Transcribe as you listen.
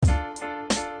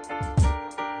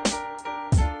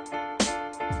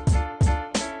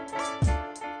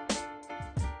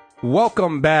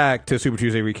Welcome back to Super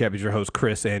Tuesday Recap. It's your host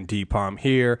Chris and D-Palm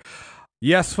here.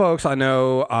 Yes, folks, I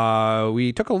know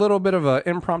we took a little bit of an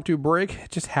impromptu break. It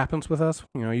just happens with us.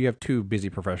 You know, you have two busy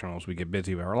professionals. We get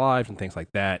busy with our lives and things like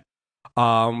that.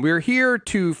 We're here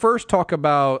to first talk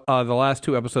about the last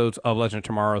two episodes of Legend of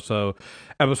Tomorrow. So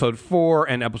episode 4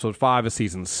 and episode 5 of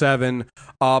season 7.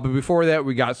 But before that,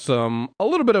 we got a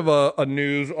little bit of a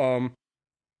news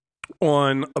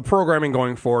on programming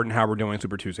going forward and how we're doing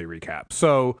Super Tuesday Recap.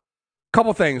 So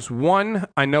couple things. One,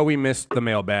 I know we missed the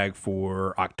mailbag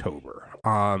for October.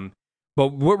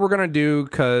 But what we're going to do,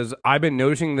 because I've been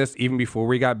noticing this even before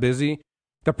we got busy,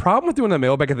 the problem with doing the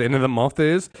mailbag at the end of the month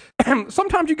is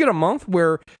sometimes you get a month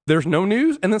where there's no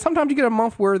news, and then sometimes you get a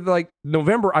month where, like,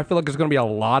 November, I feel like there's going to be a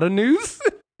lot of news.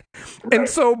 And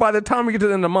so by the time we get to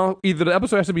the end of the month, either the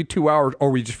episode has to be 2 hours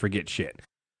or we just forget shit.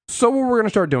 So what we're going to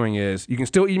start doing is you can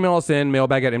still email us in,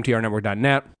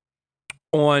 mailbag@mtrnetwork.net.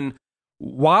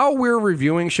 While we're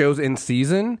reviewing shows in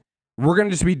season, we're going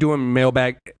to just be doing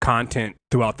mailbag content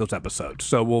throughout those episodes.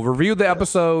 So we'll review the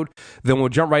episode, then we'll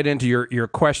jump right into your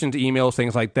questions, emails,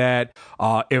 things like that.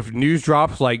 If news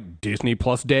drops like Disney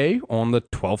Plus Day on the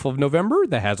 12th of November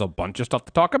that has a bunch of stuff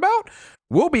to talk about,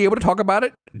 we'll be able to talk about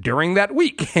it during that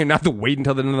week and not have to wait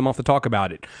until the end of the month to talk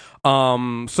about it.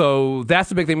 So that's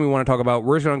the big thing we want to talk about.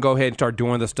 We're just going to go ahead and start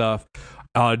doing the stuff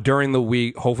during the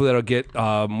week. Hopefully that'll get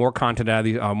more content out of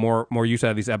these, more use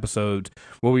out of these episodes.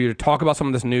 We'll be able to talk about some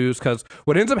of this news, because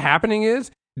what ends up happening is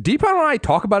Deepak and I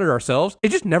talk about it ourselves. It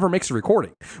just never makes a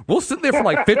recording. We'll sit there for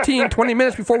like 15, 20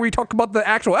 minutes before we talk about the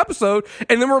actual episode,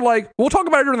 and then we're like, we'll talk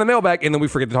about it during the mailbag, and then we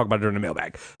forget to talk about it during the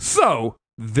mailbag. So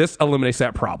this eliminates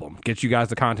that problem. Gets you guys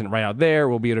the content right out there.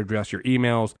 We'll be able to address your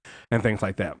emails and things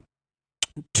like that.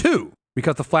 2,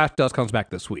 because The Flash comes back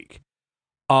this week.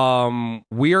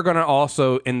 We are going to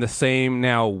also, in the same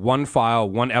now one file,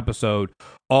 one episode,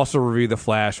 also review The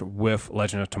Flash with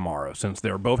Legend of Tomorrow, since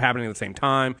they're both happening at the same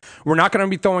time. We're not going to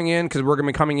be throwing in, because we're going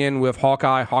to be coming in with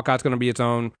Hawkeye. Hawkeye's going to be its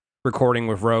own recording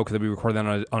with Ro, because they'll be recording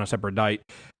that on a separate date.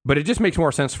 But it just makes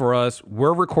more sense for us.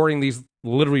 We're recording these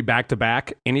literally back to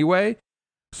back anyway.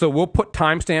 So we'll put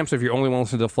timestamps if you only want to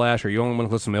listen to The Flash or you only want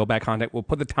to listen to mailbag content. We'll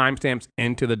put the timestamps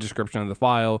into the description of the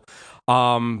file.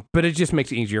 But it just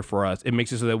makes it easier for us. It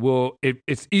makes it so that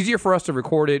it's easier for us to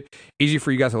record it, easier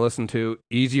for you guys to listen to,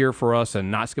 easier for us to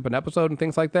not skip an episode and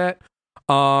things like that.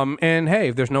 And hey,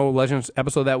 if there's no Legends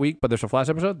episode that week, but there's a Flash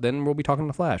episode, then we'll be talking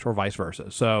to Flash or vice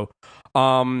versa. So,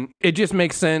 it just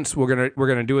makes sense. We're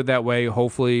gonna do it that way.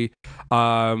 Hopefully,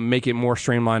 make it more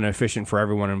streamlined and efficient for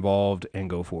everyone involved, and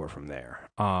go forward from there.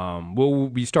 We'll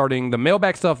be starting the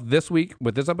mailbag stuff this week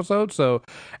with this episode. So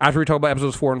after we talk about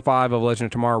episodes 4 and 5 of Legend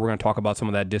of Tomorrow, we're gonna talk about some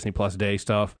of that Disney Plus Day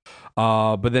stuff.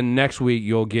 But then next week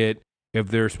you'll get, if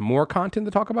there's more content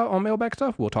to talk about on mailbag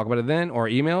stuff, we'll talk about it then, or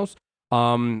emails.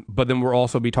 But then we'll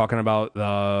also be talking about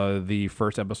the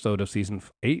first episode of season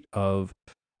 8 of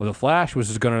The Flash, which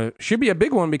should be a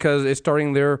big one because it's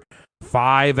starting their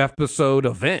 5-episode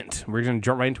event. We're going to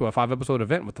jump right into a 5-episode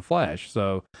event with The Flash.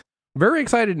 So very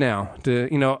excited now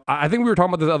I think we were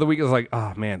talking about this the other week. It was like,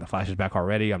 oh man, The Flash is back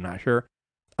already. I'm not sure.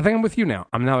 I think I'm with you now.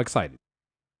 I'm now excited.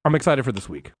 I'm excited for this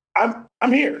week. I'm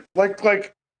here. Like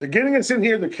they're getting us in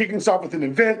here. They're kicking us off with an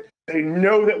event. They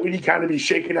know that we need kind of be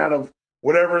shaken out of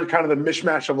whatever kind of the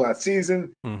mishmash of last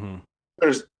season. Mm-hmm.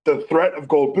 There's the threat of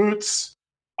gold boots.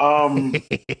 I'd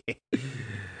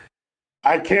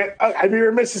be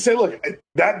remiss to say, look,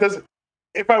 that doesn't,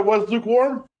 if I was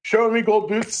lukewarm, showing me gold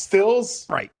boots stills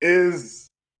is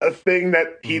a thing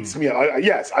that heats me up.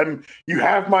 Yes, you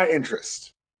have my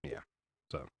interest. Yeah.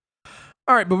 So,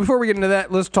 all right, but before we get into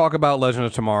that, let's talk about Legend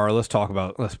of Tomorrow. Let's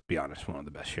be honest, one of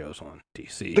the best shows on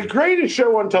DC. The greatest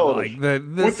show on television.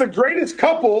 With the greatest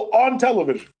couple on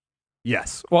television.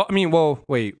 Yes. Well,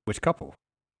 wait, which couple?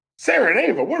 Sarah and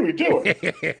Ava, what are we doing?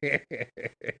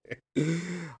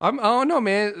 I don't know,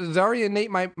 man. Zarya and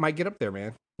Nate might get up there,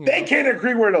 man. They can't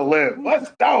agree where to live.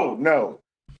 No.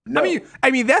 I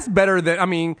mean, that's better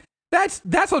than,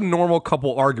 that's a normal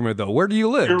couple argument, though. Where do you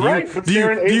live? You're right.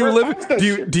 Sarah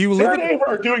and Ava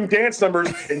are doing dance numbers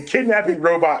and kidnapping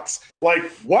robots. Like,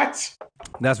 what?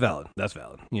 That's valid.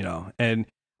 And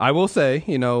I will say,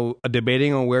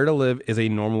 debating on where to live is a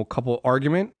normal couple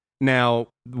argument. Now,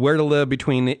 where to live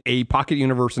between a pocket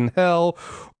universe in hell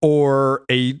or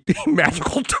a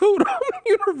magical totem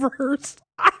universe,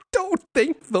 I don't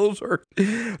think those aren't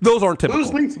typical.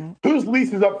 Whose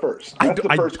lease is up first? That's the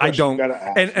first question you gotta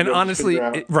ask. And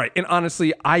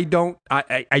honestly, I don't want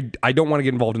to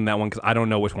get involved in that one because I don't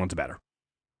know which one's better.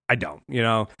 I don't.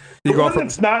 The one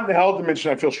that's not in the hell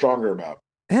dimension, I feel stronger about.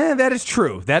 That is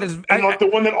true. That is, and like the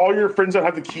one that all your friends don't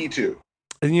have the key to.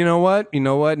 And you know what?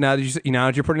 Now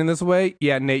that you're putting it this way,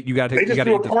 yeah, Nate, you got to. They just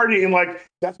threw a party and like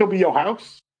that's gonna be your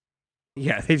house.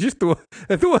 Yeah, they just threw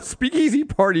a speakeasy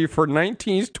party for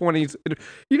 19s, 20s.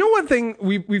 You know, one thing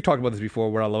we've talked about this before.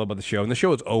 What I love about the show, and the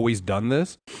show has always done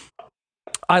this.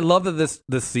 I love that this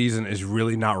season is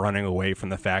really not running away from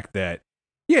the fact that,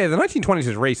 yeah, the 1920s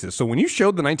is racist. So when you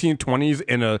showed the 1920s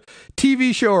in a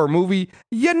TV show or movie,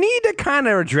 you need to kind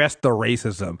of address the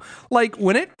racism. Like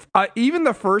when even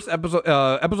the first episode,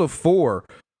 episode 4.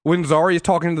 When Zari is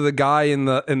talking to the guy in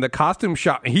the costume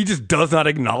shop, and he just does not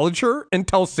acknowledge her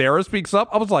until Sarah speaks up.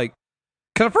 I was like,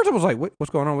 because at first I was like, what's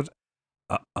going on?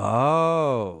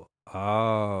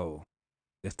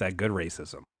 It's that good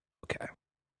racism. Okay,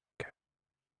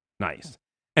 nice.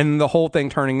 And the whole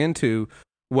thing turning into,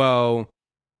 well,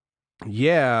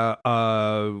 yeah, that's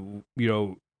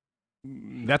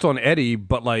on Eddie,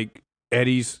 but like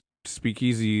Eddie's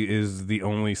speakeasy is the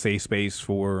only safe space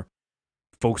for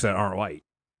folks that aren't white.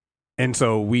 And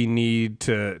so we need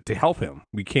to help him.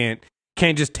 We can't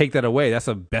just take that away. That's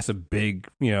a big,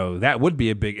 that would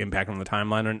be a big impact on the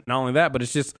timeline. And not only that, but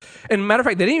it's just, and matter of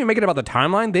fact, they didn't even make it about the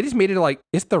timeline. They just made it like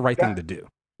it's the right thing to do.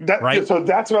 Right. So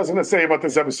that's what I was going to say about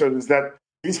this episode is that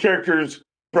these characters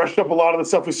brushed up a lot of the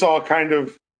stuff we saw kind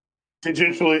of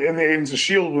tangentially in the Agents of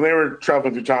S.H.I.E.L.D. when they were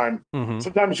traveling through time. Mm-hmm.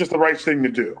 Sometimes it's just the right thing to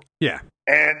do. Yeah.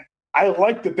 And I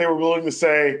like that they were willing to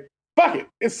say, fuck it,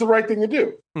 it's the right thing to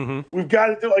do. Mm-hmm. We've got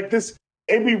to do like this.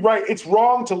 It'd be right. It's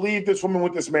wrong to leave this woman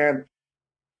with this man.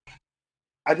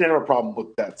 I didn't have a problem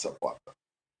with that subplot.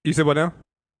 You said what now?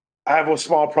 I have a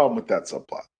small problem with that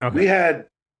subplot. Okay. We had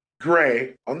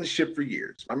Gray on the ship for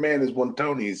years. My man has won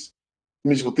Tony's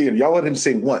musical theater. Y'all let him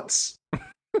sing once.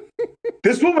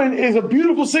 This woman is a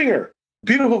beautiful singer,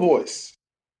 beautiful voice.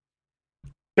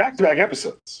 Back-to-back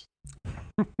episodes.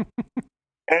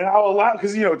 And I'll allow,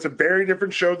 because, it's a very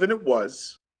different show than it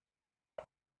was.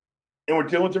 And we're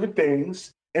dealing with different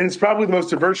things. And it's probably the most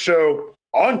diverse show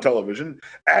on television,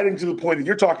 adding to the point that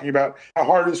you're talking about how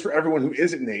hard it is for everyone who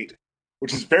isn't Nate,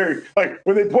 which is very, like,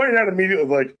 when they pointed out immediately,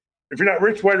 like, if you're not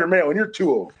rich, white, or male, and you're too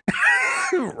old.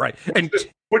 Right. And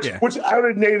which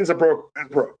outed Nate as a broke.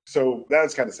 So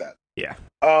that's kind of sad. Yeah.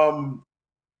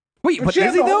 Wait, but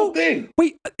is he though?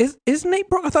 Wait, is Nate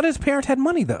broke? I thought his parents had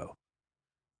money though.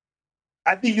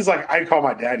 I think he's like, I call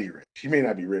my daddy rich. He may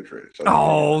not be rich.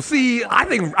 See, I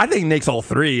think Nate's all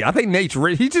three. I think Nate's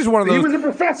rich. He's just one of those. He was a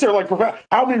professor. Like,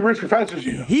 how many rich professors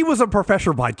you know? He was a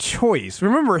professor by choice.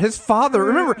 Remember, his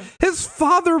father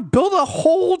built a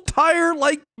whole entire,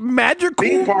 like, magical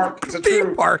theme park.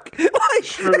 Theme park. Like,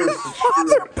 his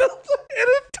father built an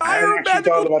entire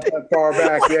magical thought about that far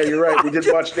back. Yeah, you're right. We did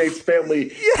watch Nate's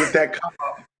family get that come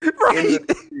up. Right.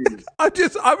 I was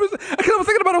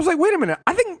thinking about it. I was like, wait a minute.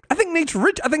 I think Nate's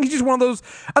rich. I think he's just one of those.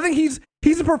 I think he's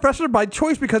a professor by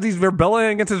choice because he's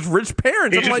rebelling against his rich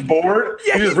parents. He's just bored?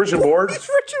 Yeah, he's rich and bored? He's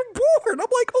rich and bored. I'm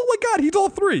like, oh my God, he's all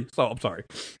three. So I'm sorry.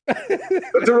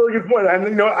 That's a really good point.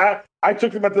 And I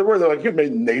took them at their word. They're like,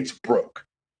 Nate's broke.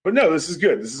 But no, this is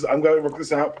good. I'm glad we worked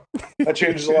this out. That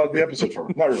changes a lot of the episode for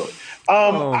me. Not really.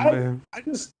 Man.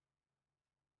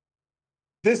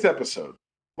 This episode,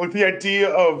 like the idea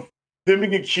of them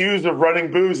being accused of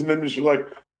running booze and then just like,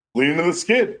 lean into the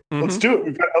skid. Mm-hmm. Let's do it.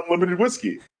 We've got unlimited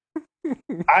whiskey.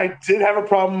 I did have a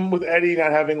problem with Eddie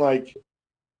not having like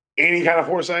any kind of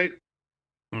foresight.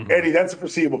 Mm-hmm. Eddie, that's a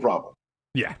foreseeable problem.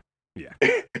 Yeah.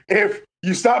 If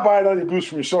you stop buying all your booze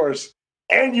from your source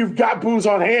and you've got booze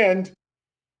on hand,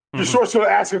 your source is going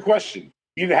to ask a question.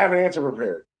 You need to have an answer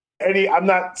prepared. Eddie, I'm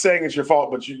not saying it's your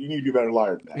fault, but you need to be a better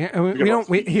liar than that. Yeah,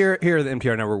 we here at the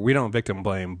NPR Network, we don't victim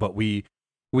blame, but we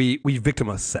victim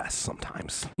assess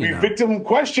sometimes. Victim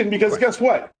question because guess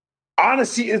what?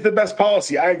 Honesty is the best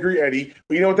policy. I agree, Eddie.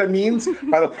 But you know what that means?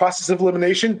 By the process of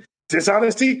elimination,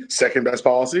 dishonesty, second best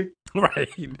policy. Right.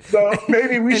 So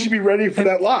maybe we should be ready for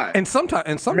that lie. And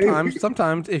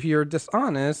sometimes if you're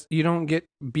dishonest, you don't get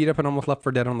beat up and almost left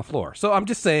for dead on the floor. So I'm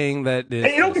just saying that. And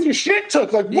you don't get your shit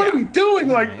took. Like, what are we doing?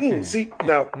 Like, see,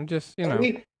 no. I'm just,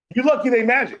 you're lucky they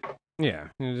magic. Yeah.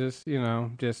 You just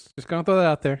gonna throw that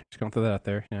out there.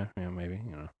 Yeah, maybe,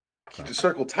 Keep the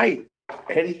circle tight,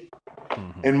 Eddie.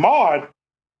 Mm-hmm. And Maude,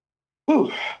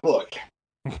 look.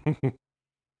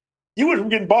 You went from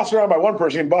getting bossed around by one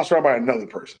person, getting bossed around by another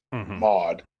person. Mm-hmm.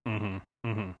 Maude. Mm-hmm.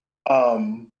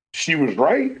 Mm-hmm. She was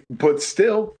right, but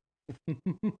still.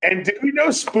 And did we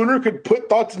know Spooner could put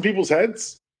thoughts in people's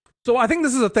heads? So I think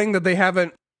this is a thing that they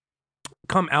haven't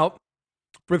come out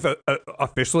with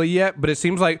officially yet, but it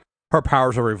seems like her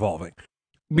powers are evolving.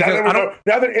 Now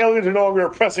that aliens are no longer a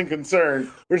pressing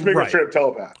concern, we're just making a straight up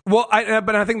telepath. Well,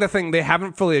 but I think the thing they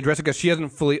haven't fully addressed it because she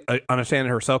hasn't fully understood it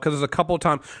herself. Because there's a couple of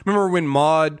times. Remember when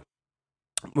Maude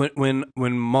when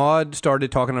Maud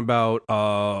started talking about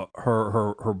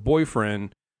her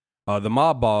boyfriend, the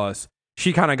mob boss,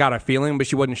 she kind of got a feeling, but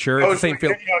she wasn't sure. It's the same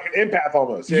feeling, like an empath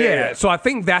almost. Yeah. So I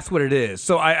think that's what it is.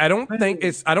 So I don't think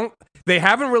they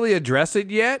haven't really addressed it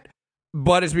yet,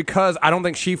 but it's because I don't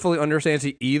think she fully understands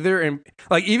it either. And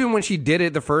like even when she did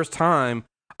it the first time,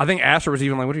 I think Asher was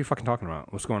even like, "What are you fucking talking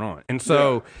about? What's going on?" And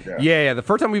so yeah, the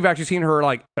first time we've actually seen her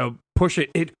like push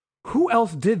it. Who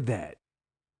else did that?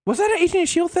 Was that an Agent of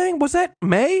S.H.I.E.L.D. thing? Was that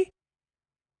May?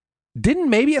 Didn't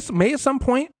May at some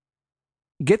point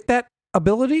get that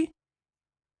ability?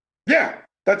 Yeah,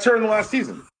 that's her in the last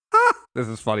season. This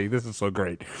is funny. This is so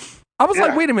great. I was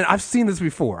like, wait a minute. I've seen this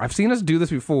before. I've seen us do this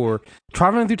before.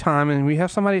 Traveling through time, and we have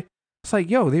somebody. It's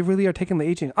like, yo, they really are taking the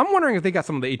Agent. I'm wondering if they got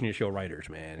some of the Agent of S.H.I.E.L.D. writers,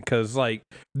 man. Because, like,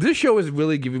 this show is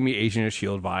really giving me Agent of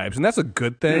S.H.I.E.L.D. vibes, and that's a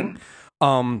good thing.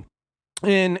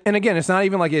 And again, it's not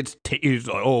even like it's like,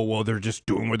 oh, well, they're just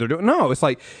doing what they're doing. No, it's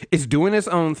like it's doing its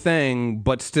own thing,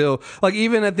 but still, like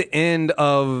even at the end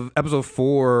of episode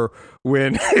 4,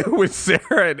 when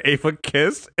Sarah and Ava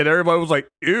kissed, and everybody was like,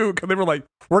 ew, because they were like,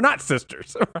 we're not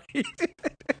sisters, right?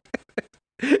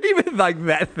 Even like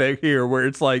that thing here where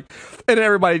it's like, and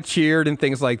everybody cheered and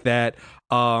things like that.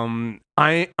 I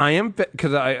am,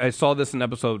 because I saw this in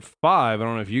episode 5. I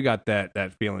don't know if you got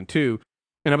that feeling too.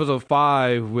 In episode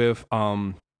 5 with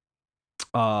the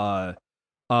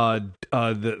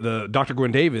Dr.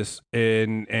 Gwen Davis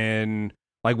and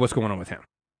like what's going on with him.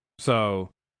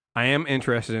 So I am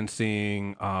interested in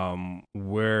seeing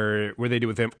where they do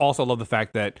with him. Also love the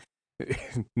fact that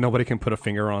nobody can put a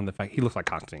finger on the fact he looks like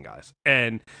Constantine, guys.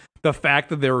 And the fact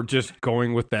that they were just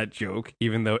going with that joke,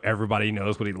 even though everybody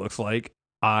knows what he looks like,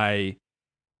 I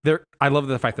love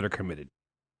the fact that they're committed.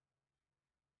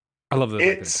 I love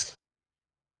the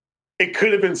It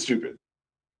could have been stupid.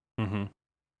 Mm-hmm.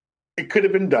 It could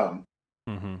have been dumb.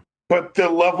 Mm-hmm. But the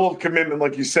level of commitment,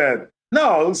 like you said,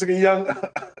 no, it looks like a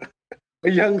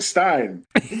young Stein.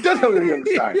 He does look like a young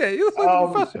Stein. Yeah, he looks like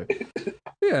the professor.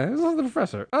 Yeah, he looks like the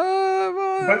professor.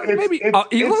 But maybe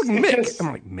he looks like Mick.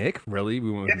 I'm like, Mick? Really?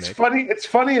 We went with it's Mick? Funny. It's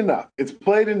funny enough. It's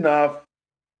played enough.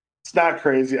 It's not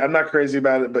crazy. I'm not crazy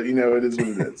about it, but you know, it is what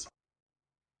it is.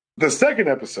 The second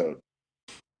episode,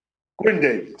 Gwen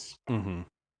Davies. Mm-hmm.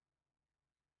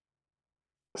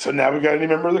 So now we got a new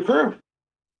member of the crew.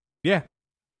 Yeah.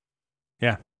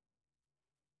 Yeah.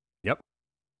 Yep.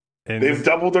 And they've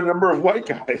doubled their number of white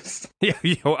guys. Yeah,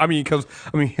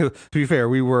 to be fair,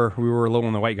 we were low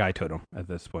on the white guy totem at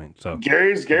this point. So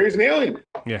Gary's an alien.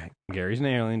 Yeah, Gary's an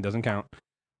alien, doesn't count.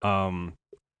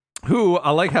 Who I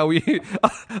like how I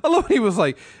love when he was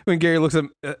like, when Gary looks at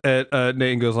Nate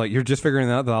and goes like, you're just figuring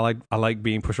out that I like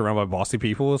being pushed around by bossy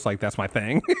people. It's like, that's my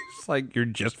thing. It's like, you're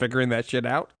just figuring that shit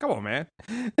out. Come on, man.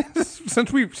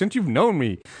 Since you've known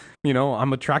me, you know,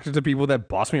 I'm attracted to people that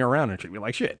boss me around and treat me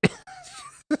like shit.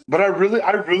 But I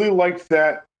really liked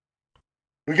that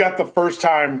we got the first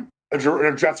time an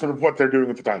adjustment of what they're doing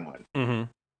with the timeline. Mm-hmm.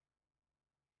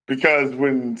 Because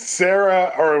when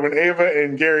Ava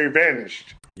and Gary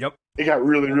vanished, yep, it got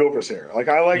really real for Sarah. Like,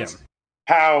 I liked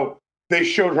how they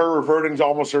showed her reverting to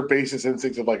almost her basis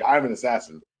instincts of like, I'm an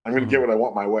assassin. I'm going to get what I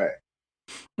want my way.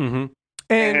 Mm-hmm.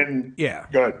 And yeah,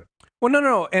 good. Well,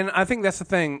 no, and I think that's the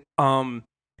thing. And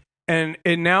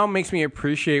it now makes me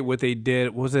appreciate what they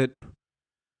did. What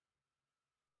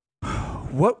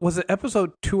was it?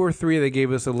 Episode 2 or 3? They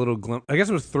gave us a little glimpse. I guess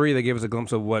it was 3. They gave us a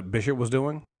glimpse of what Bishop was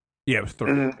doing. Yeah, it was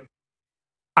 3. Mm-hmm.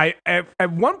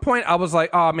 At one point I was like,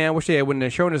 oh man, I wish they wouldn't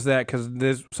have shown us that, because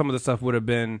some of the stuff would have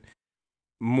been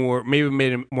more, maybe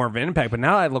made more of an impact. But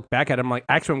now I look back at it, I'm like,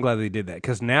 actually, I'm glad they did that,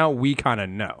 because now we kind of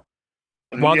know.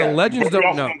 While the legends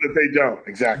don't know that they don't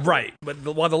exactly right, but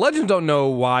while the legends don't know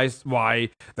why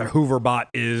the Hoover bot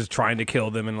is trying to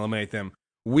kill them and eliminate them,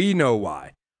 we know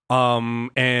why.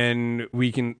 And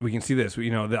we can see this,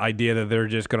 you know, the idea that they're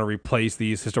just going to replace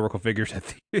these historical figures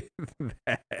that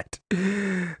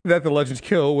the legends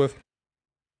kill with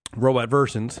robot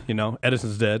versions. You know,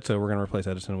 Edison's dead, so we're going to replace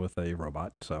Edison with a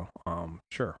robot. So,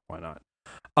 sure, why not?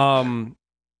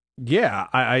 Yeah,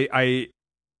 I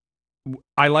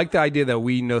like the idea that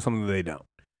we know something that they don't.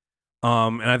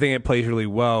 And I think it plays really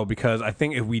well, because I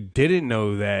think if we didn't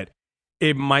know that,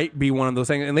 it might be one of those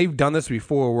things, and they've done this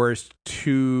before, where it's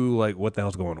too like, what the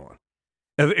hell's going on?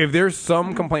 If there's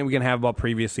some complaint we can have about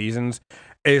previous seasons,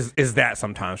 is that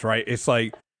sometimes, right? It's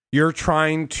like you're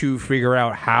trying to figure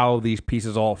out how these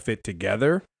pieces all fit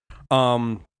together.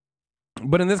 But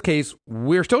in this case,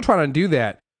 we're still trying to do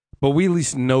that, but we at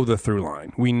least know the through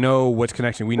line. We know what's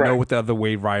connection. We know what the other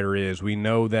Wave Rider is. We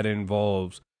know that it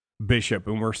involves Bishop,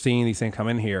 and we're seeing these things come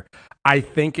in here. I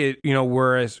think it,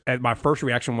 whereas my first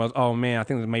reaction was, oh man, I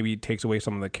think that maybe takes away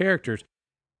some of the characters.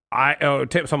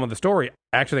 Some of the story.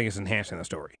 I actually think it's enhancing the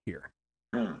story here.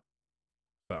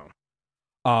 So,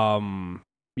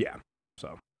 yeah.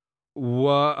 So,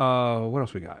 what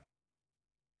else we got?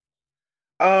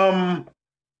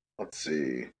 Let's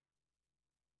see.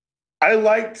 I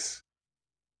liked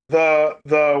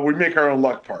the we make our own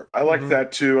luck part. I like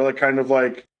that too. I like kind of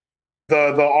like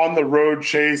the on the road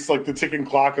chase, like the ticking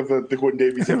clock of the Quentin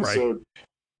Davies episode. Right.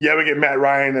 Yeah, we get Matt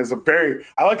Ryan as I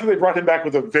like that they brought him back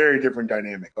with a very different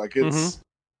dynamic. Like it's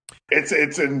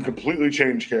a completely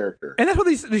changed character. And that's what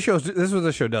these shows. This is what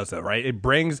the show does, though, right? It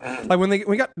brings like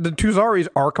we got the two Zaris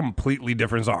are completely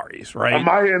different Zaris, right?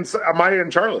 Amaya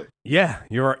and Charlie. Yeah,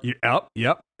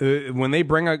 yep. When they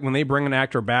bring an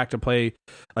actor back to play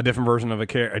a different version of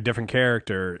a different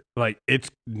character, like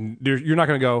you're not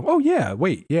going to go, oh yeah,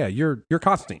 wait, yeah, you're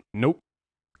Constantine. Nope,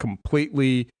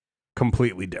 completely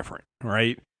different,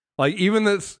 right? Like even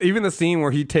the scene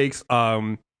where he takes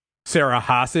Sarah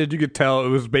hostage, you could tell it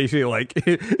was basically like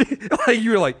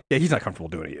you were like, yeah, he's not comfortable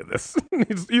doing any of this.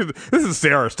 This is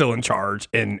Sarah still in charge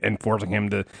and forcing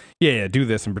him to do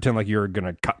this and pretend like you're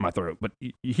gonna cut my throat, but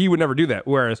he would never do that.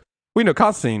 Whereas we know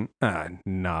Constantine,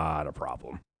 not a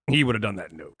problem. He would have done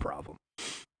that, no problem.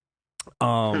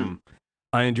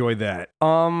 I enjoyed that.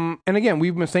 And again,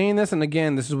 we've been saying this, and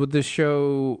again, this is what this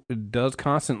show does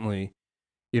constantly.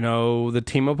 The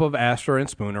team up of Astra and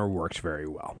Spooner works very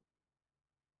well.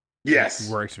 Yes,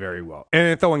 it works very well,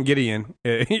 and throwing Gideon,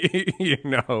 and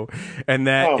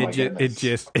that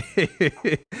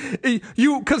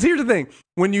because here's the thing: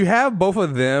 when you have both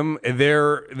of them,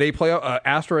 they play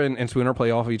Astra and Spooner play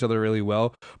off of each other really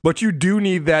well, but you do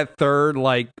need that third,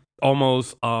 like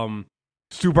almost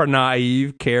super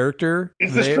naive character.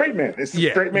 It's the straight man. It's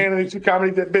the straight man and the two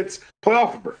comedy that bits play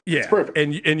off of her. Yeah, it's perfect.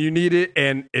 And you need it,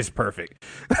 and it's perfect.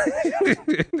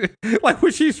 Like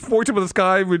when she's pointing with the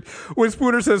sky, when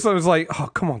Spooner says something, it's like, oh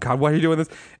come on, God, why are you doing this?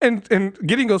 And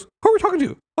Gideon goes, who are we talking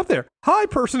to? Up there, hi,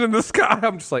 person in the sky.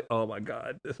 I'm just like, oh my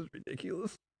God, this is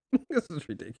ridiculous. This is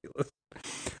ridiculous.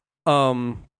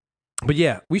 But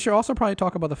yeah, we should also probably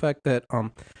talk about the fact that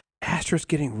Astra's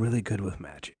getting really good with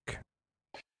magic.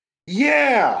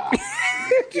 Yeah.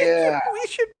 Yeah. We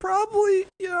should probably,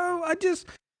 I just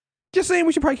saying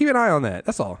we should probably keep an eye on that.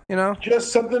 That's all,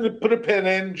 Just something to put a pin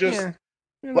in.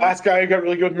 Last guy who got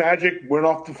really good with magic went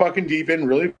off the fucking deep end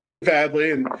really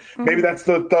badly, and maybe that's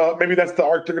the maybe that's the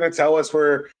arc they're going to tell us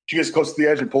where she gets close to the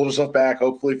edge and pulls herself back.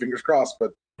 Hopefully, fingers crossed.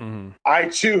 But I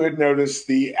too had noticed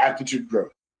the attitude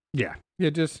growth. Yeah.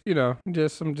 I'm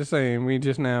just saying we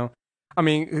just now. I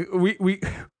mean, we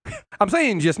I'm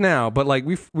saying just now, but like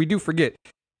we do forget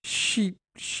she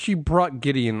brought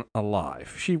Gideon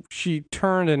alive. She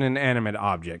turned an inanimate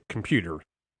object, computer,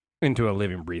 into a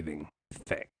living, breathing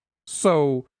thing.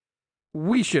 So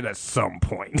we should at some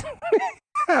point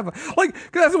have cause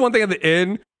that's the one thing at the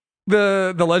end.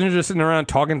 The Legends are sitting around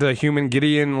talking to a human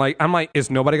Gideon. Like I'm like, is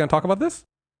nobody gonna talk about this?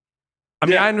 I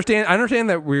mean, I understand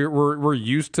that we're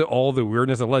used to all the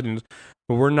weirdness of Legends,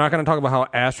 but we're not going to talk about how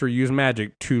Astra used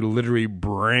magic to literally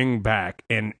bring back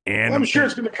an animal. I'm sure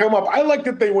it's going to come up. I like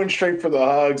that they went straight for the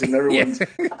hugs and everyone's.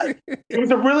 It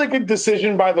was a really good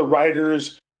decision by the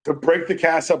writers to break the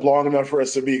cast up long enough for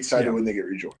us to be excited when they get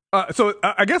rejoined. So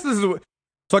I guess this is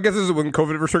when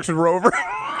COVID restrictions were over.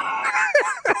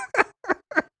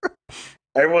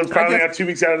 Everyone's finally got 2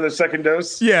 weeks out of their second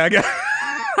dose. Yeah,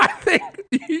 I think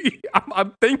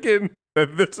I'm thinking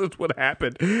that this is what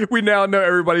happened. We now know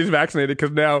everybody's vaccinated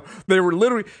because now they were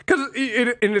literally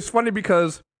and it's funny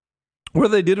because whether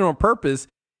they did it on purpose,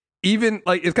 even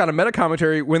like it's kind of meta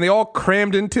commentary when they all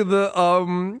crammed into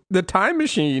the time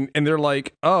machine and they're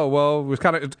like, oh well, it was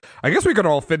kind of. I guess we could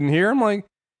all fit in here. I'm like,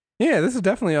 yeah, this is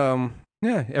definitely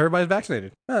everybody's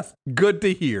vaccinated. That's good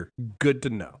to hear. Good to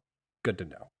know. Good to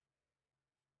know.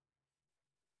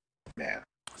 Man,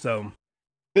 so.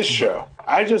 This show,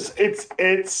 it's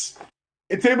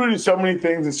able to do so many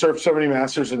things and serve so many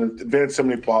masters and advance so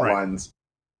many plot lines,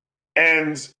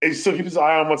 and it still keeps its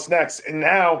eye on what's next. And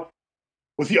now,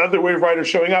 with the other wave writers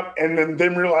showing up, and then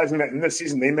them realizing that in this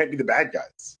season they might be the bad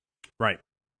guys. Right.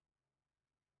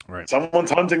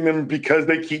 Someone's hunting them because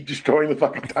they keep destroying the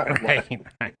fucking timeline.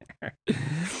 Right.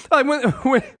 Like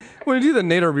when you do the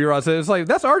NATO rewatch, it's like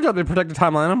that's our job to protect the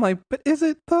timeline. I'm like, but is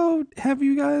it though? Have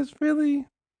you guys really?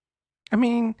 I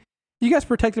mean, you guys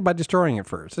protected by destroying it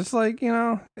first. It's like,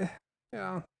 you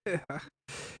guys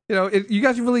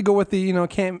really go with the,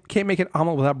 can't make an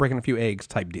omelet without breaking a few eggs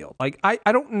type deal. Like, I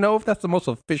don't know if that's the most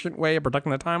efficient way of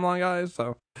protecting the timeline, guys.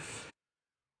 So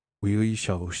we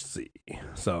shall see.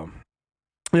 So,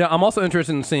 Yeah, I'm also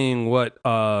interested in seeing what,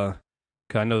 because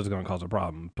I know this is going to cause a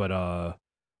problem, but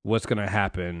what's going to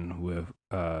happen with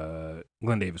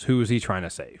Glenn Davis? Who is he trying to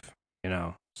save?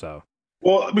 So.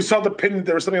 Well, we saw the pin.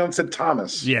 There was something on that said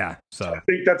Thomas. Yeah, so I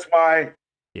think that's why.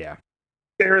 Yeah,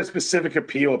 Sarah's specific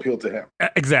appealed to him.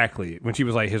 Exactly. When she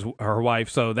was like her wife,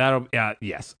 so that'll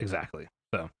yes, exactly.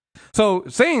 So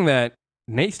saying that,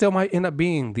 Nate still might end up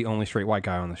being the only straight white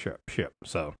guy on the ship.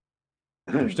 So.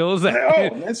 There still is that.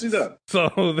 Oh, nicely done.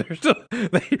 So they're still.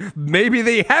 Maybe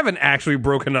they haven't actually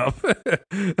broken up.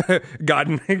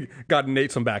 gotten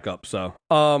Nate some backup. So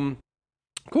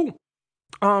cool.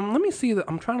 Let me see.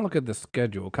 I'm trying to look at the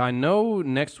schedule. I know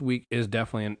next week is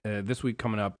definitely this week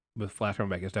coming up with Flash coming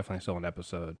back is definitely still an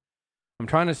episode. I'm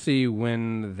trying to see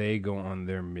when they go on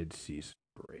their mid-season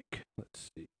break. Let's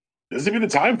see. This would be the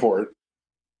time for it.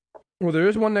 Well, there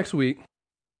is one next week.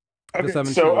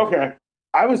 Okay.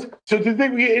 So did they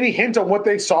get any hint on what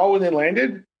they saw when they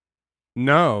landed?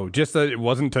 No, just that it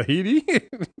wasn't Tahiti.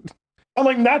 I'm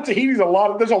like, not Tahiti's a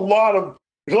lot. There's a lot of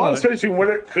space between what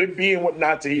it could be and what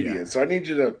not Tahiti is. So I need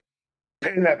you to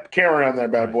pin that camera on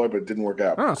that bad boy, but it didn't work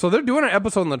out. Oh, so they're doing an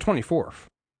episode on the 24th,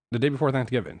 the day before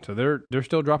Thanksgiving. So they're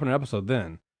still dropping an episode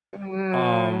then.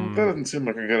 That doesn't seem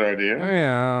like a good idea.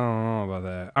 Yeah, I don't know about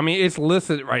that. I mean, it's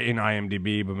listed right in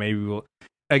IMDb, but maybe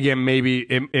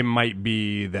it might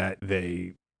be that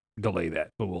they delay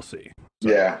that, but we'll see. So,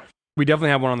 yeah. We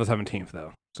definitely have one on the 17th,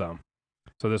 though. So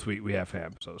this week we have an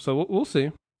episode. So we'll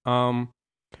see.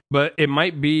 But it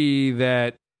might be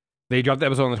that they dropped the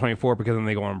episode on the 24th because then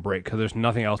they go on break because there's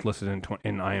nothing else listed in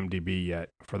IMDb yet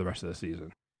for the rest of the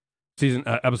season.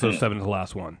 Episode 7 is the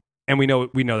last one, and we know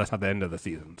that's not the end of the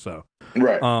season. So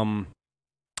right.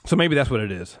 So maybe that's what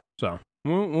it is. So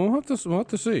we'll have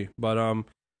to see. But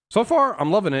so far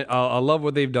I'm loving it. I love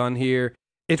what they've done here.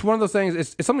 It's one of those things.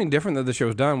 It's something different that the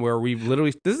show's done where we've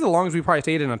literally this is the longest we probably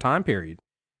stayed in a time period.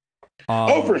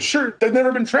 For sure. They've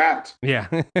never been trapped. Yeah.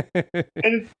 And I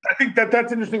think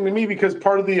that's interesting to me because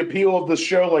part of the appeal of the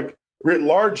show, like writ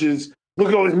large, is look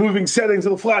at all these moving settings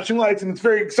and the flashing lights, and it's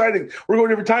very exciting. We're going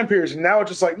different time periods. And now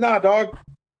it's just like, nah, dog,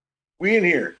 we in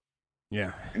here.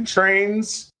 Yeah. And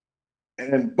trains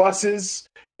and buses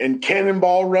and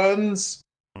cannonball runs.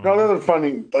 Mm-hmm. No, those are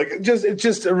funny. Like it's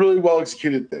just a really well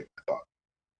executed thing, I thought.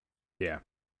 Yeah.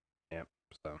 Yeah.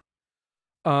 So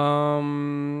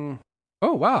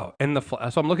oh wow! And so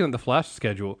I'm looking at the Flash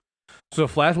schedule. So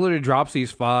Flash literally drops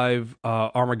these 5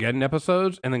 Armageddon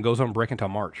episodes and then goes on break until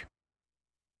March.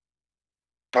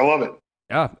 I love it.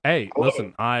 Yeah. Hey,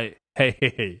 listen.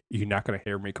 Hey, you're not gonna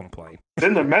hear me complain. It's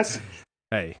in the message.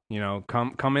 Hey,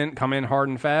 come in hard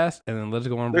and fast, and then let's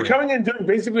go on. They're coming in doing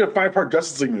basically a 5-part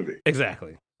Justice League movie.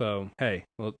 Exactly. So hey,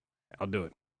 well, I'll do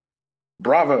it.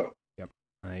 Bravo. Yep.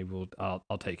 I'll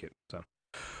take it. So.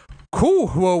 Cool.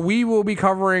 Well, we will be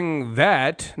covering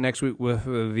that next week with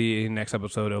the next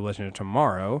episode of Legend of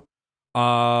Tomorrow.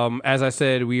 As I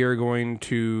said, we are going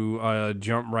to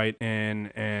jump right in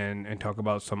and talk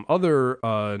about some other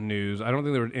news. I don't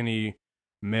think there was any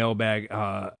mailbag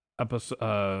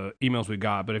emails we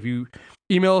got, but if you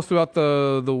email us throughout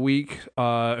the week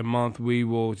and month, we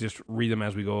will just read them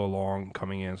as we go along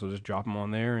coming in. So just drop them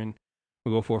on there, and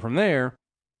we'll go forward from there.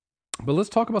 But let's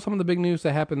talk about some of the big news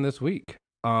that happened this week.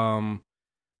 Actually,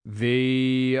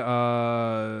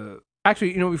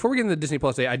 before we get into the Disney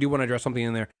Plus Day, I do want to address something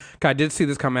in there. I did see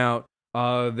this come out.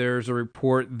 There's a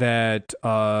report that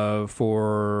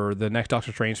for the next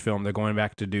Doctor Strange film, they're going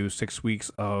back to do 6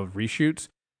 weeks of reshoots.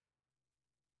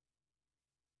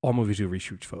 All movies do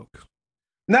reshoots, folks.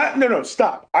 No,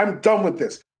 stop. I'm done with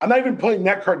this. I'm not even playing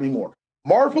that card anymore.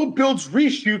 Marvel builds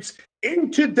reshoots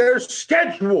into their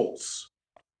schedules.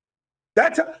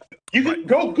 You can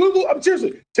go Google.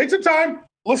 Seriously, take some time.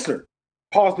 Listener,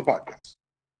 pause the podcast.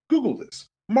 Google this.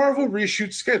 Marvel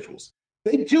reshoot schedules.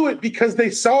 They do it because they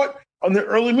saw it on the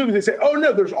early movies. They say, oh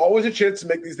no, there's always a chance to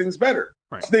make these things better.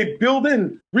 Right. So they build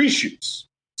in reshoots.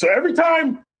 So every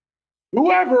time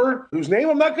whoever, whose name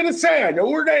I'm not going to say, I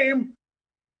know her name,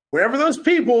 whenever those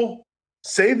people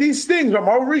say these things about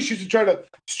Marvel reshoots to try to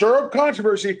stir up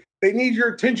controversy, they need your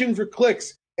attention for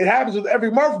clicks. It happens with every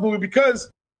Marvel movie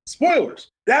because spoilers.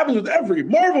 It happens with every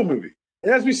Marvel movie.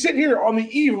 And as we sit here on the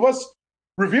eve of us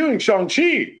reviewing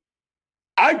Shang-Chi,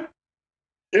 I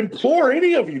implore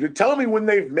any of you to tell me when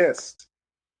they've missed.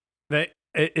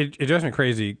 It drives me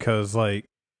crazy because, they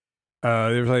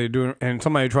was doing, and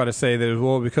somebody tried to say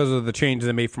that, because of the changes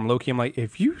they made from Loki. I'm like,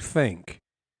 if you think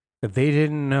that they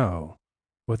didn't know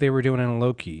what they were doing in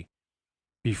Loki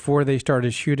before they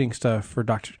started shooting stuff for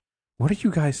Doctor, what are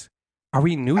you guys? Are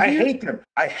we new here? I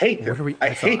hate them.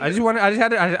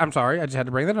 I'm sorry. I just had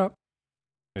to bring that up.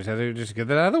 Just have to just get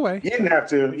that out of the way. You didn't have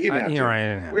to. You didn't have to.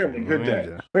 Right, We're having a good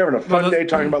day. We're having a fun day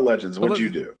talking about Legends. What'd you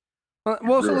do?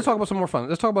 Well, so let's talk about some more fun.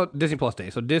 Let's talk about Disney Plus Day.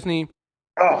 So Disney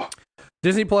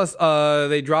Plus,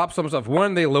 they dropped some stuff.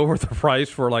 One, they lowered the price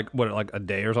for like a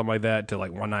day or something like that to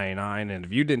like $1.99. And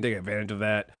if you didn't take advantage of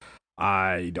that,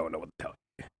 I don't know what to tell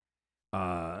you.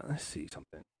 Let's see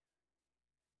something.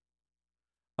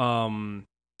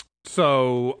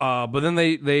 But then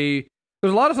they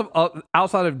there's a lot of stuff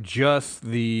outside of just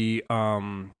the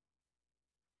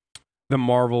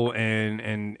Marvel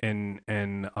and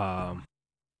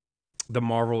the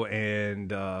Marvel and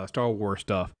Star Wars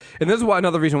stuff. And this is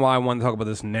another reason why I want to talk about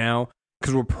this now,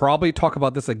 because we'll probably talk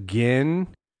about this again.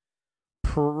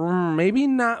 Maybe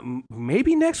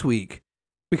next week,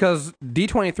 because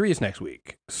D23 is next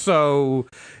week. So,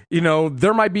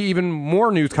 there might be even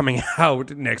more news coming out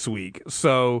next week.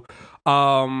 So,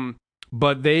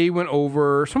 but they went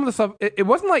over some of the stuff. It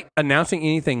wasn't like announcing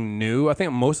anything new. I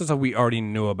think most of the stuff we already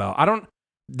knew about.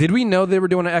 Did we know they were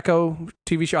doing an Echo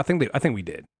TV show? I think we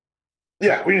did.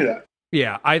 Yeah, we knew that.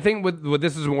 Yeah, I think what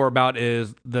this is more about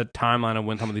is the timeline of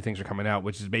when some of these things are coming out,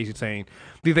 which is basically saying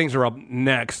these things are up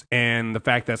next, and the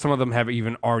fact that some of them have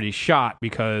even already shot,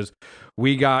 because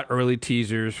we got early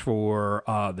teasers for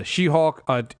the She-Hulk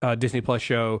Disney Plus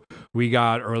show. We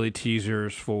got early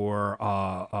teasers for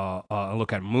a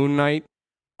look at Moon Knight,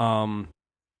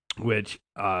 which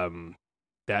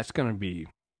that's going to be,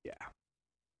 yeah.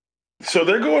 So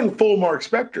they're going full Mark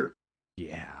Spector.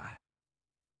 Yeah.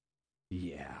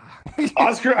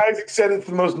 Oscar Isaac said it's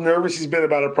the most nervous he's been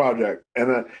about a project.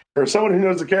 And for someone who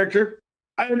knows the character,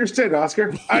 I understand,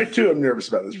 Oscar. I, too, am nervous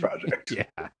about this project.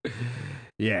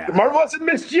 Yeah. Marvel hasn't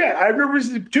missed yet. I have no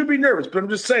reason to be nervous, but I'm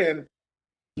just saying,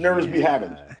 nervous be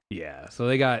having. Yeah. So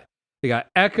they got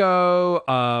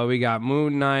Echo. We got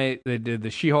Moon Knight. They did the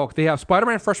She-Hulk. They have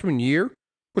Spider-Man Freshman Year,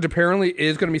 which apparently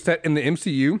is going to be set in the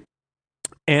MCU,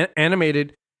 and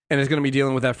animated, and is going to be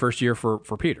dealing with that first year for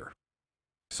Peter.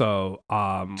 So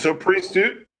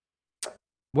pre-suit?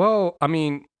 Well, I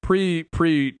mean, pre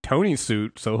Tony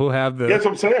suit, so he'll have the. That's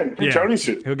what I'm saying. Tony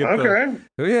suit. He'll get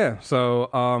yeah. So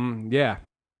yeah.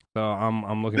 So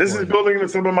I'm looking. This is building into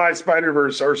some of my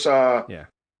Spider-Verse or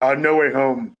No Way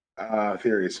Home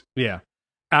theories. Yeah,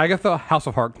 Agatha, House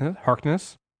of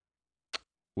Harkness,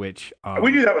 which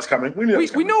we knew that was coming. We knew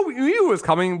it was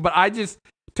coming, but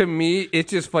to me,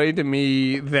 it's just funny to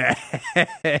me that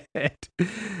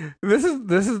this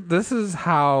is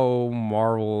how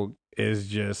Marvel is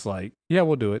just like, yeah,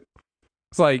 we'll do it.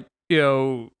 It's like,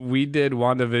 we did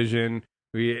WandaVision,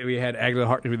 we had Agatha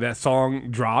Harkness, that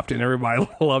song dropped and everybody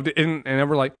loved it, and then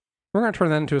we're like, we're gonna turn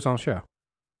that into its own show.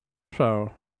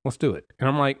 So let's do it. And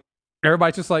I'm like,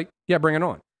 everybody's just like, yeah, bring it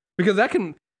on, because that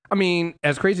can, I mean,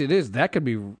 as crazy it is, that could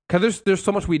be, because there's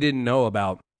so much we didn't know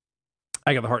about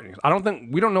Agatha Harkness.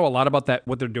 We don't know a lot about that,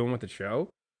 what they're doing with the show.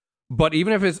 But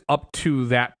even if it's up to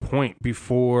that point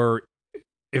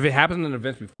if it happens in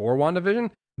events before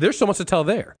WandaVision, there's so much to tell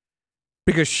there.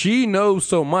 Because she knows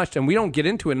so much, and we don't get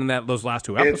into it in those last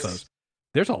two episodes.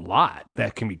 There's a lot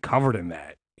that can be covered in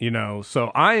that,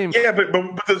 So but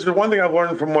there's one thing I've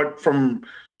learned from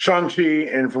Shang-Chi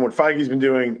and from what Feige's been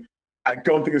doing. I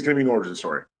don't think it's going to be an origin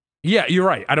story. Yeah, you're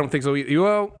right. I don't think so.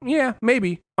 Well, yeah,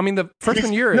 maybe. I mean, the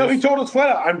freshman year. No, he told us flat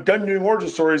out, I'm done doing origin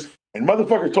stories, and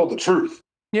motherfucker told the truth.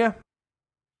 Yeah.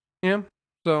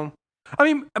 So, I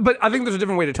mean, but I think there's a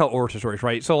different way to tell origin stories,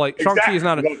 right? So, like, Shang-Chi is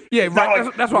not a. Yeah, right.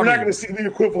 Like, that's what we're not going to see the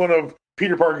equivalent of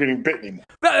Peter Parker getting bit anymore.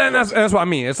 And that's what I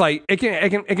mean. It's like it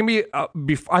can be.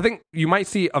 I think you might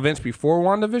see events before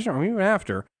WandaVision or even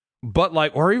after, but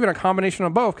or even a combination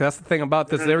of both. Because that's the thing about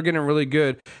this; they're getting really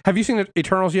good. Have you seen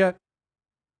Eternals yet?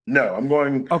 No, I'm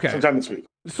going sometime this week.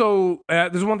 So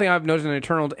this is one thing I've noticed in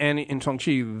Eternals and in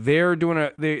Shang-Chi. They're doing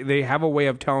they have a way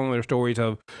of telling their stories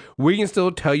of, we can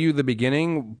still tell you the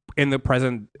beginning in the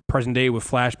present day with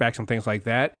flashbacks and things like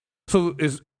that. So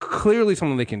it's clearly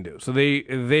something they can do. So they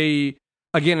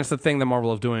again, it's the thing that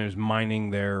Marvel is doing, is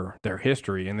mining their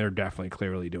history, and they're definitely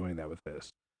clearly doing that with this.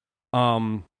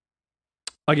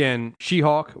 Again,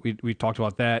 She-Hulk, we talked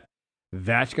about that.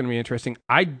 That's going to be interesting.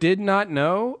 I did not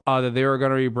know that they were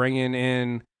going to be bringing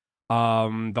in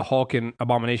the Hulk and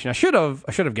Abomination. I should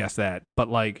have guessed that, but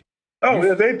they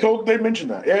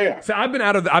mentioned that. Yeah. So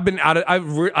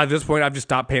at this point, I've just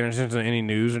stopped paying attention to any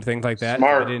news and things like that.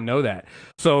 Smart. I didn't know that.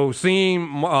 So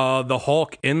seeing the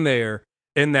Hulk in there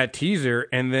in that teaser,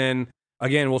 and then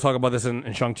again, we'll talk about this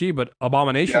in Shang-Chi, but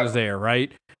Abomination is there, right?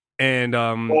 And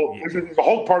the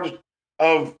Hulk part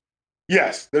of.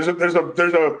 Yes, there's a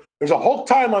Hulk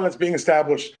timeline that's being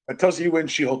established that tells you when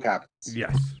She-Hulk happens.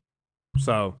 Yes.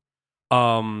 So,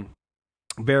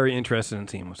 Very interested in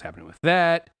seeing what's happening with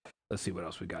that. Let's see what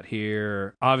else we got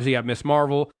here. Obviously, you got Miss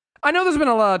Marvel. I know there's been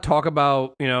a lot of talk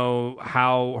about,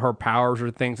 how her powers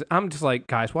or things. I'm just like,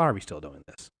 guys, why are we still doing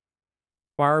this?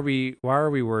 Why are we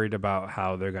worried about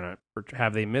how they're going to,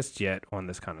 have they missed yet on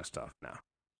this kind of stuff now?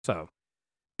 So,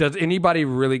 does anybody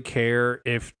really care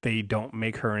if they don't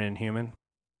make her an Inhuman?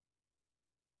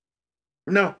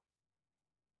 No.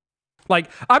 Like,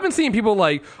 I've been seeing people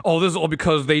like, oh, this is all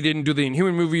because they didn't do the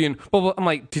Inhuman movie and blah, blah. I'm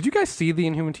like, did you guys see the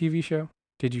Inhuman TV show?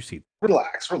 Did you see that?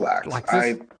 Relax. Relax.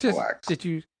 Did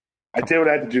you? I did what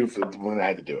I had to do when I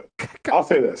had to do it. I'll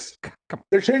say this.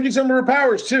 They're changing some of her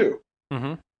powers, too.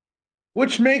 Mm-hmm.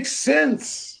 Which makes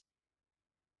sense.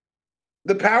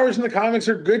 The powers in the comics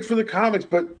are good for the comics,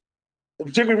 but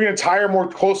particularly if you're going to tie her more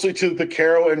closely to the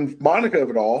Carol and Monica of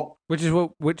it all.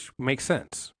 Which makes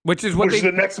sense. Which is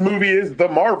the next movie is The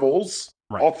Marvels.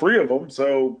 Right. All three of them.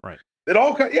 So it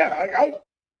all,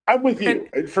 I'm with you.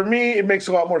 For me, it makes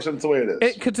a lot more sense the way it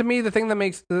is. Because to me, the thing that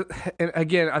makes, and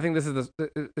again, I think this is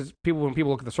people when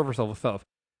people look at the surface level stuff.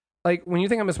 Like when you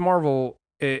think of Miss Marvel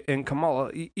and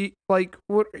Kamala,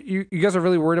 what you guys are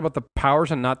really worried about the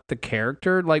powers and not the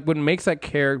character. Like what made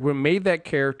that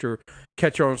character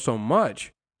catch on so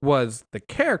much was the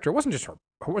character. It wasn't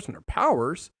her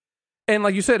powers. And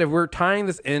like you said, if we're tying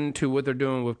this into what they're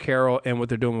doing with Carol and what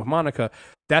they're doing with Monica,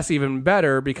 that's even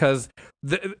better because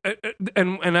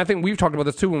and I think we've talked about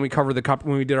this too when we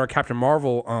did our Captain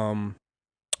Marvel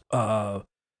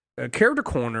character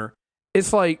corner.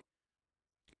 It's like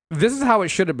this is how it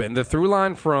should have been. The through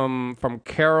line from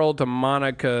Carol to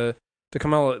Monica to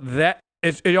Kamala, that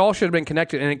it all should have been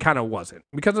connected, and it kind of wasn't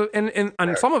because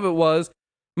and some of it was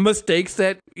mistakes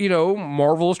that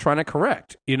Marvel is trying to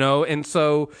correct, and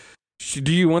so.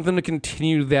 Do you want them to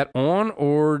continue that on,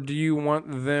 or do you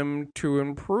want them to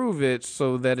improve it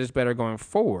so that it's better going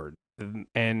forward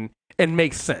and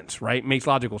makes sense, right? Makes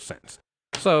logical sense.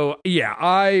 So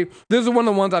yeah, this is one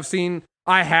of the ones I've seen.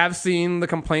 I have seen the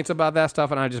complaints about that stuff,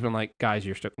 and I've just been like, guys,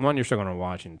 you're still going to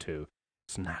watch, and two,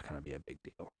 it's not going to be a big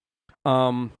deal.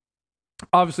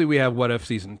 Obviously we have What If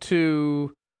season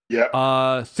 2.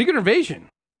 Yeah. Secret Invasion.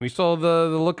 We saw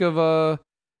the look of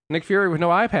Nick Fury with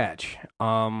no eye patch.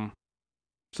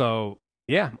 So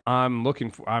yeah, I'm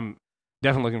definitely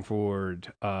looking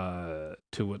forward to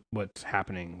what's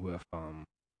happening with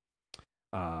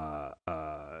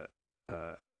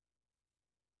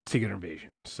Secret Invasion.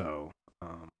 So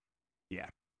yeah,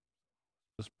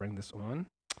 let's bring this on.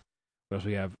 What else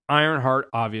we have? Ironheart,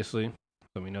 obviously,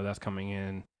 so we know that's coming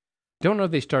in. Don't know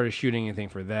if they started shooting anything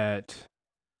for that.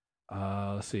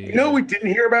 Let's see. We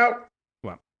didn't hear about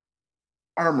what?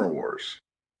 Armor Wars.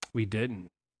 We didn't.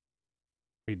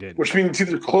 Which means it's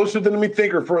either closer than we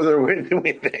think or further away than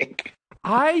we think.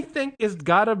 I think it's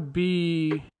got to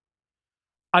be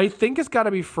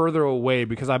further away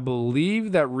because I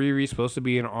believe that Riri's supposed to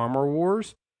be in Armor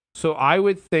Wars. So I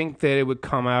would think that it would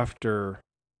come after,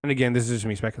 and again, this is just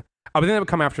me speculating. I would think it would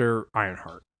come after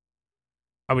Ironheart.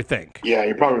 I would think. Yeah,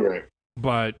 you're probably right.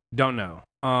 But don't know.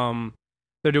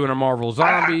 They're doing a Marvel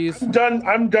Zombies.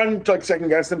 I'm done to second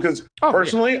guess them because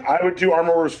personally, I would do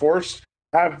Armor Wars Force.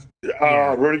 Have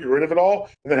Rhodey get rid of it all,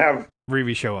 and then have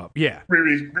Riri show up. Yeah,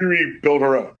 Riri build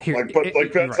her own.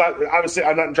 That's not. Obviously,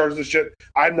 I'm not in charge of this shit.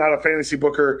 I'm not a fantasy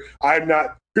booker. I'm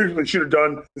not. Here's what they should have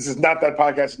done. This is not that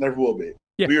podcast. It never will be.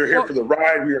 Yeah. We are here for the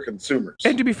ride. We are consumers.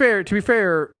 And to be fair,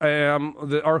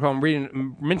 the article I'm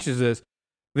reading mentions this.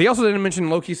 They also didn't mention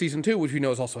Loki season 2, which we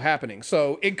know is also happening.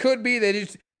 So it could be that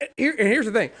it's here. And here's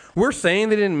the thing: we're saying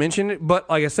they didn't mention it, but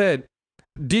like I said.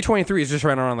 D23 is just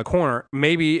right around the corner.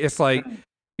 Maybe it's like,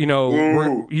 you're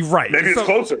right. Maybe it's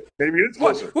closer.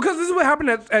 Well, because this is what happened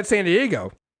at San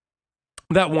Diego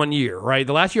that one year, right?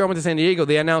 The last year I went to San Diego,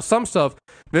 they announced some stuff.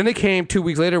 Then they came 2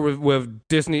 weeks later with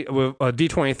Disney, with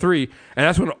D23, and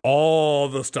that's when all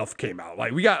the stuff came out.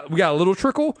 Like we got a little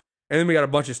trickle, and then we got a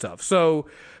bunch of stuff. So,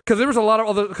 because there was a lot of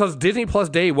other, because Disney Plus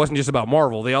Day wasn't just about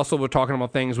Marvel. They also were talking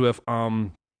about things with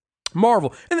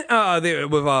Marvel and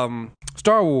with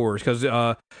Star Wars because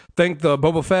think the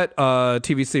Boba Fett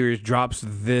TV series drops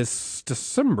this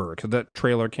December because that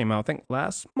trailer came out I think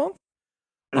last month.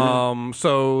 Mm-hmm.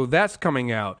 So that's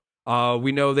coming out.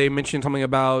 We know they mentioned something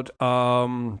about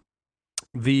the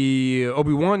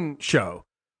Obi-Wan show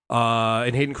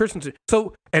and Hayden Christensen.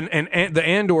 So and the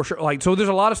Andor show, like so. There's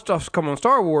a lot of stuff coming on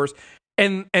Star Wars.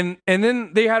 And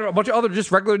then they had a bunch of other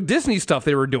just regular Disney stuff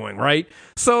they were doing, right?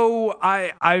 So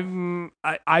I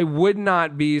would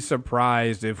not be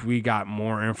surprised if we got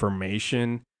more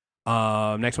information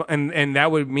next month, and that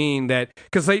would mean that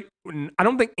because I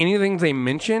don't think anything they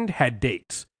mentioned had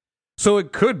dates, so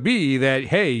it could be that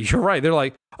hey, you're right. They're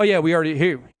like, oh yeah, we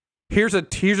already here's a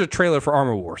trailer for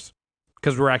Armor Wars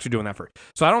because we're actually doing that first.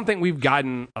 So I don't think we've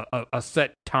gotten a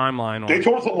set timeline. They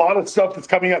told us a lot of stuff that's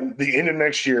coming up at the end of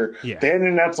next year. Yeah. They didn't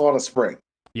announce a lot of spring.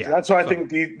 Yeah, so that's why I think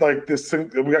this thing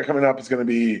that we got coming up is going to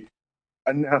be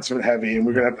announcement heavy,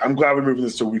 and I'm glad we're moving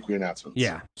this to weekly announcements.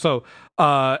 Yeah. So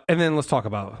and then let's talk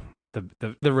about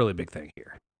the really big thing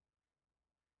here.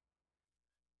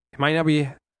 It might not be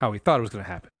how we thought it was going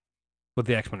to happen, but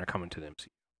the X-Men are coming to the MCU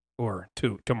or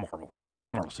to Marvel.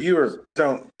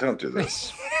 Don't do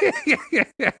this.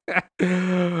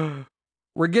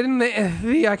 We're getting the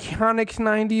iconic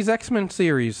 90s X-Men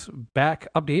series back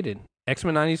updated.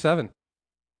 X-Men 97.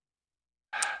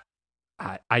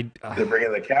 They're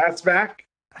bringing the cast back.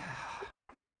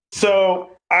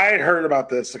 So I had heard about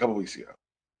this a couple weeks ago,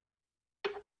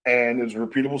 and it was a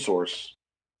reputable source.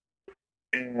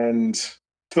 And to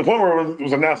the point where it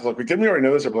was announced, like, didn't we already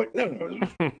know this? I'm like, no.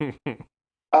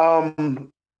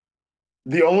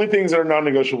 The only things that are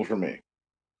non-negotiable for me,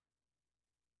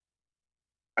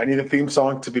 I need a theme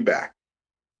song to be back,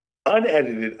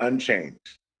 unedited, unchanged.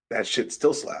 That shit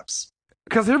still slaps.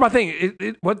 Because here's my thing: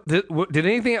 did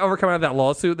anything ever come out of that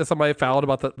lawsuit that somebody filed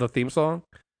about the theme song?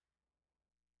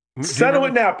 Settle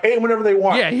it now. Pay them whatever they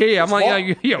want. Yeah. I'm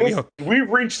like, yo. We've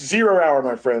reached 0 hour,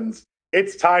 my friends.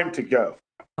 It's time to go.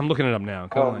 I'm looking it up now.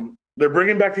 They're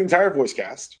bringing back the entire voice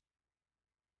cast.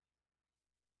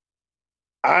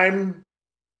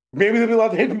 Maybe they'll be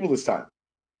allowed to hit people this time.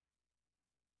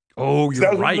 Oh,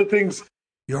 you're right. One of the things.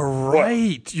 You're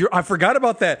right. I forgot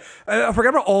about that. I forgot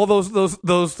about all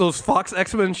those Fox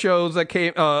X-Men shows that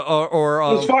came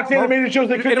those Fox animated shows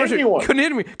that couldn't hit anyone. Couldn't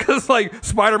hit me because like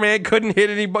Spider-Man couldn't hit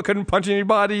anybody, couldn't punch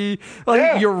anybody.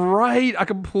 Like You're right. I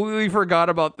completely forgot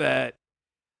about that.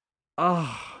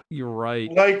 Oh, you're right.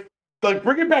 Like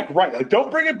bring it back right. Like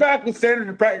don't bring it back with standard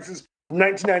and practices from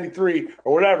 1993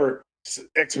 or whatever.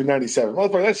 X-Men 97.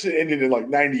 Motherfucker, that shit ended in like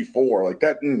 94. Like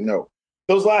that. No.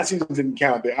 Those last seasons didn't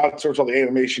count. They outsourced all the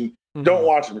animation. Mm-hmm. Don't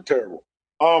watch them; they're terrible.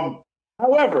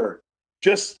 However,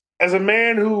 just as a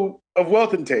man of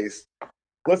wealth and taste,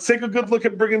 let's take a good look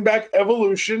at bringing back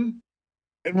Evolution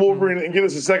and Wolverine, and give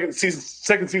us a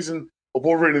second season of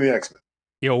Wolverine and the X-Men.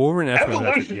 Yeah, Wolverine and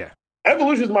X-Men.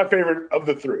 Evolution is my favorite of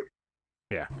the three.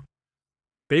 Yeah,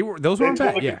 those were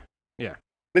bad. Yeah.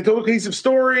 They told a cohesive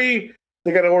story.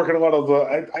 They got to work on a lot of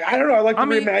the. I don't know. I like the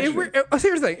reimagining.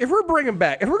 Here's the thing: if we're going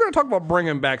to talk about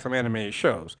bringing back some animated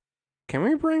shows, can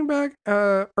we bring back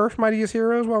Earth's Mightiest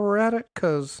Heroes while we're at it?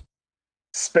 Because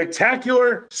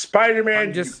Spectacular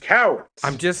Spider-Man, you cowards!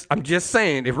 I'm just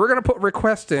saying, if we're going to put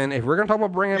requests in, if we're going to talk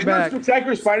about bringing back,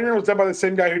 Spectacular Spider-Man was done by the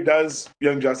same guy who does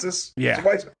Young Justice. Yeah,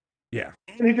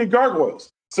 and he did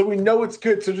Gargoyles, so we know it's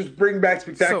good. So just bring back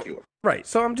Spectacular. Right.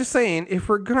 So I'm just saying, if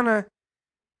we're gonna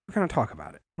talk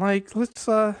about it. Like, let's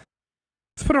put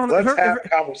it on. Let's have a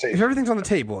conversation. If everything's on the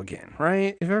table again,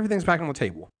 right? If everything's back on the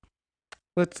table,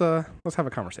 let's have a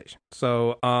conversation.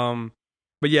 So,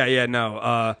 but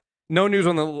no news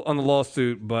on the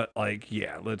lawsuit, but like,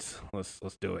 yeah, let's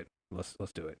do it. Let's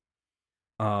do it.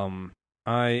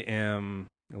 I am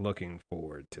looking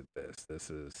forward to this.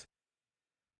 This is,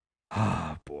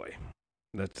 boy,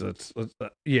 let's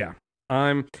yeah.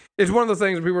 It's one of those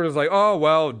things where people are just like, oh,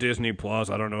 well, Disney Plus,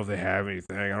 I don't know if they have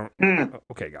anything.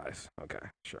 Okay, guys. Okay,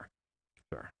 sure.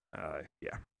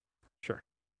 Yeah, sure.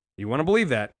 You want to believe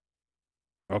that?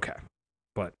 Okay.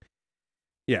 But,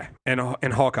 yeah, and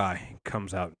Hawkeye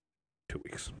comes out 2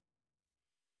 weeks.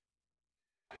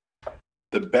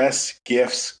 The best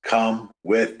gifts come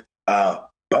with a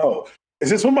bow. Is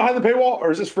this one behind the paywall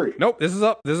or is this free? Nope, this is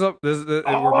up. We're back in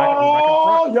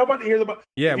front. Y'all about to hear the.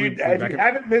 Yeah,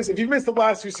 if you missed the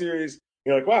last two series,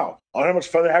 you're like, wow, I wonder how much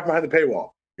fun they have behind the paywall.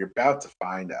 You're about to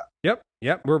find out. Yep.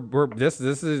 We're this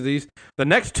is the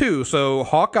next two. So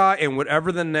Hawkeye and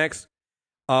whatever the next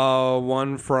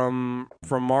one from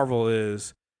Marvel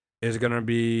is gonna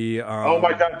be. Oh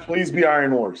my God! Please be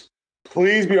Iron Wars.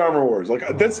 Please be Armor Wars. Like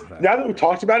now that we've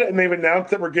talked about it and they've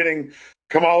announced that we're getting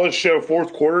Kamala's show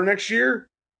fourth quarter next year,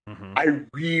 I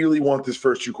really want this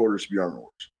first 2 quarters to be Armor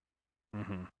Wars.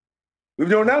 We've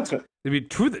no announcement. The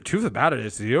truth about it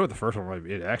is, the first one might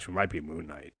be, it actually might be Moon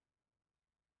Knight.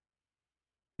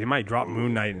 They might drop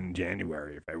Moon Knight in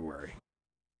January or February.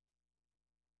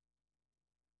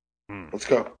 Let's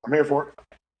go. I'm here for it.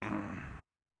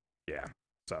 Yeah.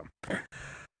 So.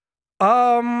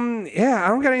 Yeah, I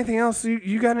don't got anything else.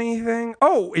 You got anything?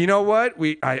 Oh, you know what?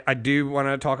 I do want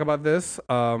to talk about this.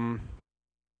 I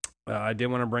did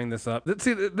want to bring this up.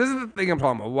 See, this is the thing I'm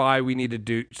talking about. Why we need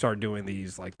to start doing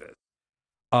these like this.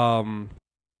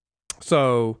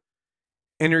 So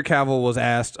Henry Cavill was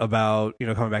asked about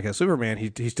coming back as Superman.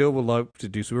 He still would love to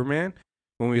do Superman.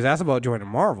 When he was asked about joining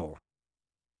Marvel,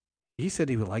 he said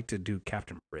he would like to do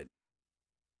Captain Britain,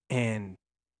 and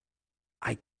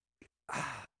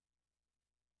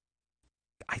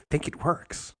I think it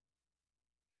works.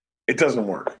 It doesn't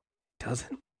work.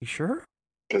 Doesn't? You sure?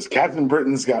 Because Captain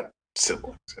Britain's got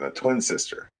siblings and a twin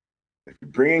sister. If you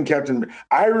bring in Captain,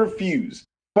 I refuse.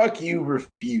 Fuck you,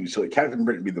 refuse to let Captain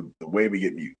Britain be the way we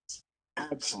get mutants.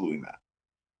 Absolutely not.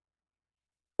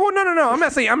 Well, no. I'm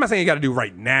not saying you got to do it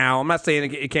right now. I'm not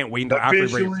saying it can't wait until after we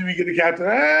get a Captain.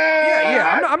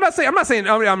 Yeah. I'm not saying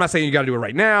you got to do it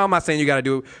right now. I'm not saying you got to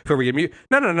do it before we get mute.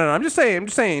 No. I'm just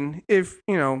saying if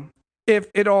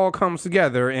it all comes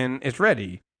together and it's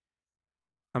ready.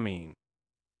 I mean,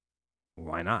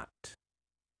 why not?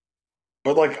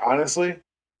 But like honestly,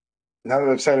 now that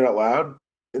I've said it out loud,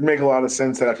 it'd make a lot of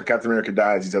sense that after Captain America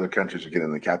dies, these other countries are getting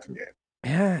in the Captain game.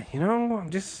 Yeah, I'm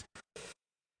just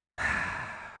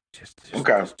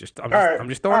okay. I'm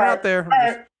just throwing it out there. All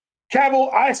right.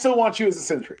 Cavill, I still want you as a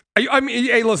Sentry. I mean,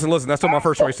 hey, listen. That's still my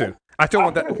first choice too. I still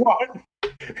want that. I want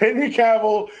Henry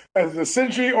Cavill as the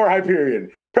Sentry or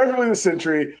Hyperion, preferably the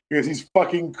Sentry because he's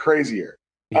fucking crazier.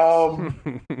 Yes.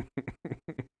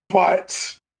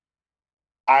 But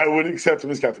I would accept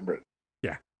him as Captain Britain.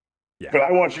 Yeah. But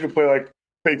I want you to play like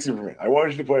fake Superman. I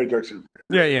want you to play a dark Superman.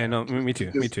 Yeah. No, me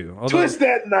too. Me too. Twist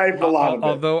that knife a lot.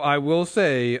 Although I will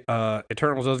say,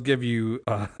 Eternals does give you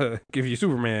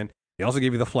Superman. They also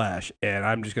give you the Flash, and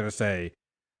I'm just gonna say,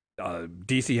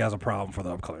 DC has a problem for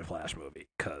the upcoming Flash movie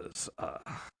because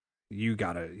you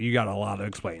got a lot of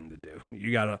explaining to do.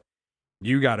 You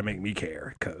gotta make me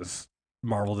care because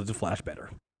Marvel did the Flash better.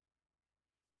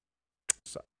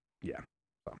 So yeah.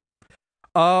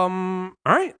 All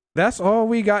right. That's all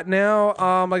we got now.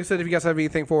 Like I said, if you guys have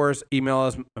anything for us, email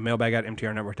us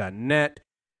mailbag@mtrnetwork.net.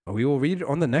 We will read it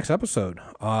on the next episode.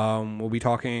 We'll be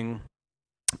talking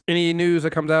any news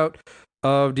that comes out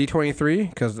of D23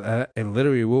 because it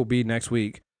literally will be next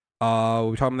week.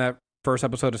 We'll be talking that first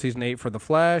episode of season 8 for The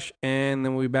Flash, and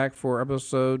then we'll be back for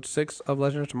episode 6 of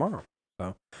Legends tomorrow.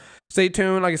 So stay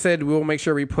tuned. Like I said, we'll make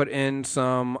sure we put in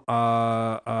some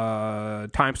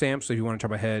timestamps. So if you want to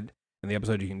jump ahead in the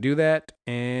episode, you can do that,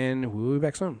 and we'll be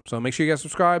back soon. So make sure you guys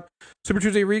subscribe. Super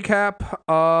Tuesday recap,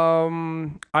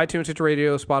 iTunes, Stitcher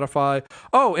Radio, Spotify.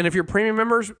 Oh, and if you're premium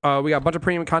members, we got a bunch of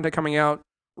premium content coming out.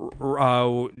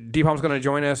 Deepalm's going to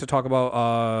join us to talk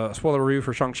about spoiler review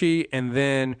for Shang-Chi, and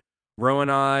then Ro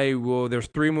and I will. There's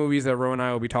 3 movies that Ro and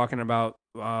I will be talking about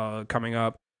coming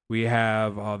up. We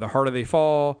have The Harder They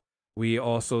Fall. We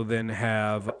also then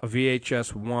have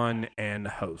VHS 1 and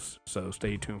Host. So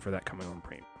stay tuned for that coming on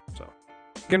premium. So,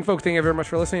 again, folks, thank you very much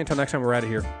for listening. Until next time, we're out of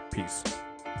here. Peace.